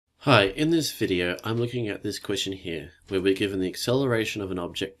Hi, in this video I'm looking at this question here where we're given the acceleration of an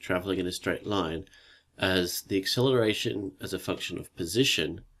object traveling in a straight line as the acceleration as a function of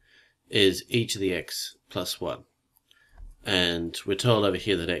position is e to the x plus 1. And we're told over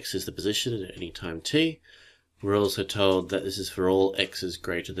here that x is the position at any time t. We're also told that this is for all x's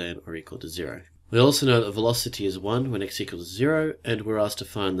greater than or equal to 0. We also know that velocity is 1 when x equals 0, and we're asked to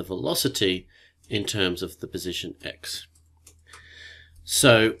find the velocity in terms of the position x.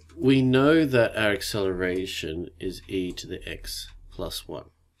 So we know that our acceleration is e to the x plus 1.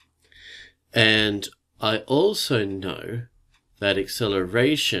 And I also know that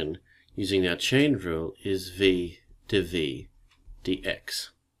acceleration using our chain rule is v dv dx.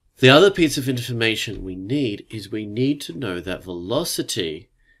 The other piece of information we need is we need to know that velocity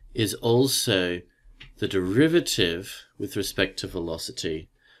is also the derivative with respect to velocity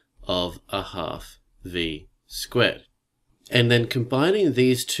of a half v squared. And then combining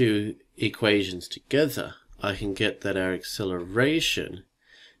these two equations together, I can get that our acceleration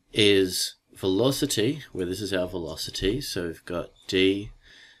is velocity, where this is our velocity, so we've got d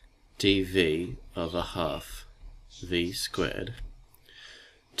dv of a half v squared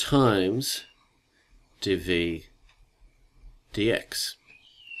times dv dx.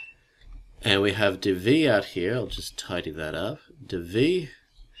 And we have dv out here, I'll just tidy that up, dv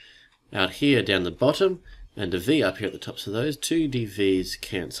out here down the bottom, and a v up here at the top, so those two dv's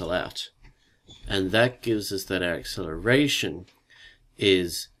cancel out. And that gives us that our acceleration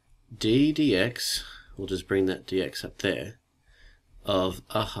is d dx, we'll just bring that dx up there, of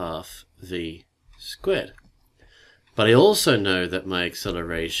a half v squared. But I also know that my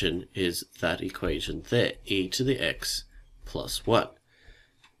acceleration is that equation there, e to the x plus 1.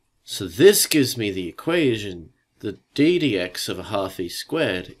 So this gives me the equation the d dx of a half v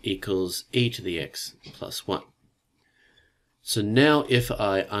squared equals e to the x plus 1. So now if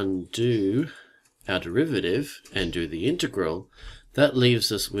I undo our derivative and do the integral, that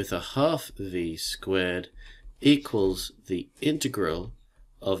leaves us with a half v squared equals the integral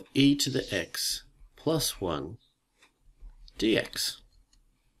of e to the x plus 1 dx.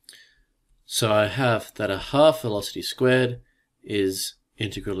 So I have that a half velocity squared is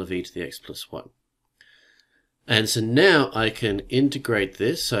integral of e to the x plus 1. And so now I can integrate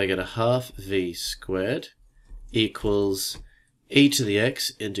this, so I get a half v squared equals e to the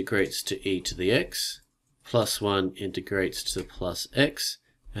x integrates to e to the x, plus 1 integrates to plus x,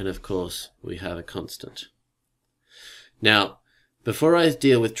 and of course we have a constant. Now, before I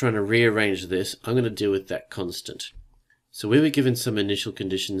deal with trying to rearrange this, I'm going to deal with that constant. So we were given some initial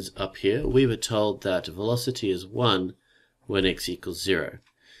conditions up here. We were told that velocity is 1 when x equals 0.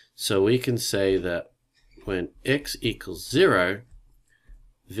 So we can say that when x equals 0,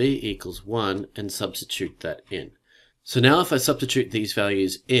 v equals 1, and substitute that in. So now if I substitute these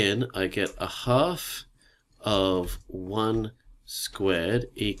values in, I get a half of 1 squared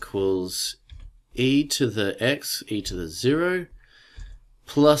equals e to the x, e to the 0,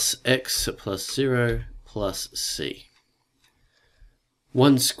 plus x plus 0 plus c.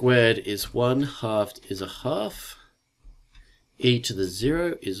 1 squared is 1, halved is a half, e to the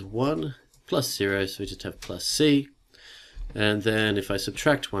 0 is 1, plus 0, so we just have plus c, and then if I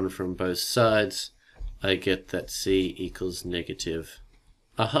subtract 1 from both sides, I get that c equals negative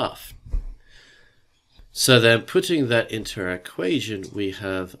a half. So then putting that into our equation, we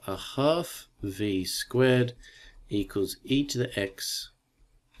have a half v squared equals e to the x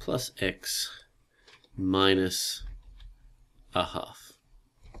plus x minus a half.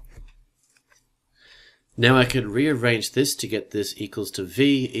 Now I could rearrange this to get this equals to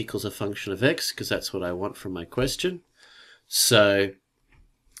v equals a function of x, because that's what I want from my question. So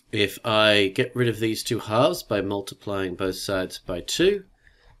if I get rid of these two halves by multiplying both sides by 2,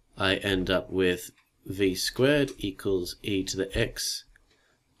 I end up with v squared equals e to the x,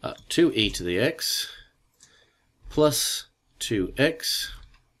 2e to the x, plus 2x,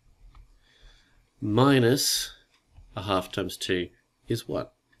 minus a half times 2 is 1.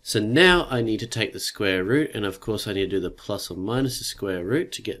 So now I need to take the square root, and of course I need to do the plus or minus the square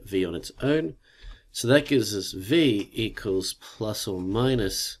root to get v on its own. So that gives us v equals plus or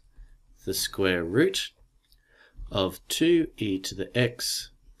minus the square root of 2e to the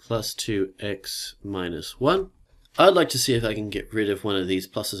x plus 2x minus 1. I'd like to see if I can get rid of one of these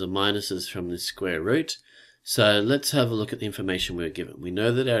pluses or minuses from this square root. So let's have a look at the information we were given. We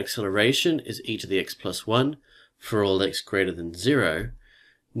know that our acceleration is e to the x plus 1 for all x greater than 0.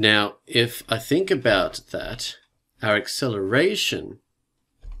 Now, if I think about that, our acceleration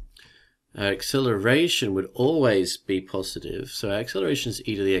would always be positive. So our acceleration is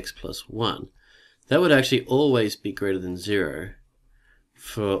e to the x plus 1. That would actually always be greater than 0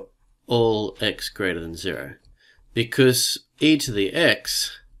 for all x greater than 0, because e to the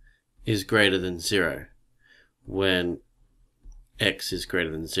x is greater than 0 when x is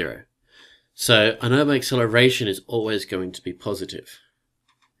greater than 0. So I know my acceleration is always going to be positive.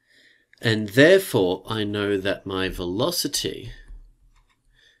 And therefore, I know that my velocity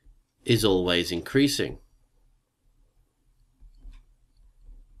is always increasing.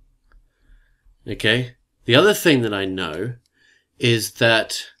 Okay? The other thing that I know is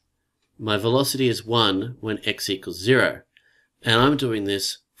that my velocity is 1 when x equals 0. And I'm doing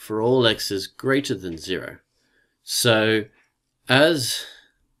this for all x's greater than 0. So as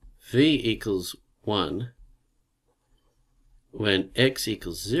v equals 1 when x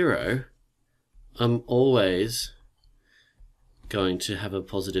equals 0, I'm always going to have a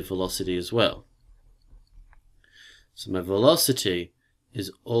positive velocity as well. So my velocity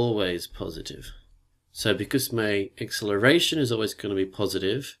is always positive. So because my acceleration is always going to be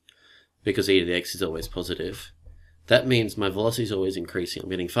positive, because e to the x is always positive, that means my velocity is always increasing. I'm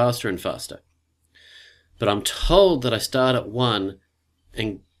getting faster and faster. But I'm told that I start at 1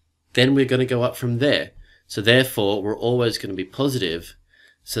 and then we're going to go up from there. So therefore, we're always going to be positive.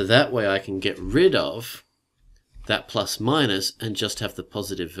 So that way I can get rid of that plus minus and just have the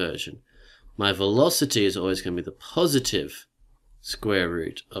positive version. My velocity is always going to be the positive square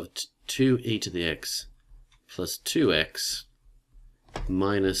root of 2e to the x plus 2x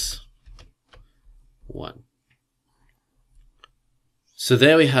minus 1. So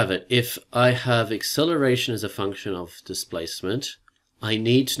there we have it. If I have acceleration as a function of displacement, I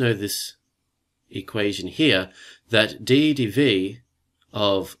need to know this equation here, that d dv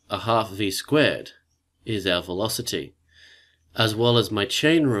of a half v squared is our velocity, as well as my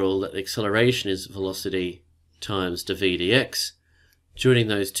chain rule that acceleration is velocity times dv dx. Joining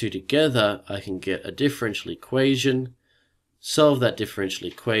those two together, I can get a differential equation, solve that differential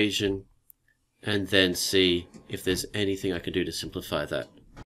equation, and then see if there's anything I can do to simplify that.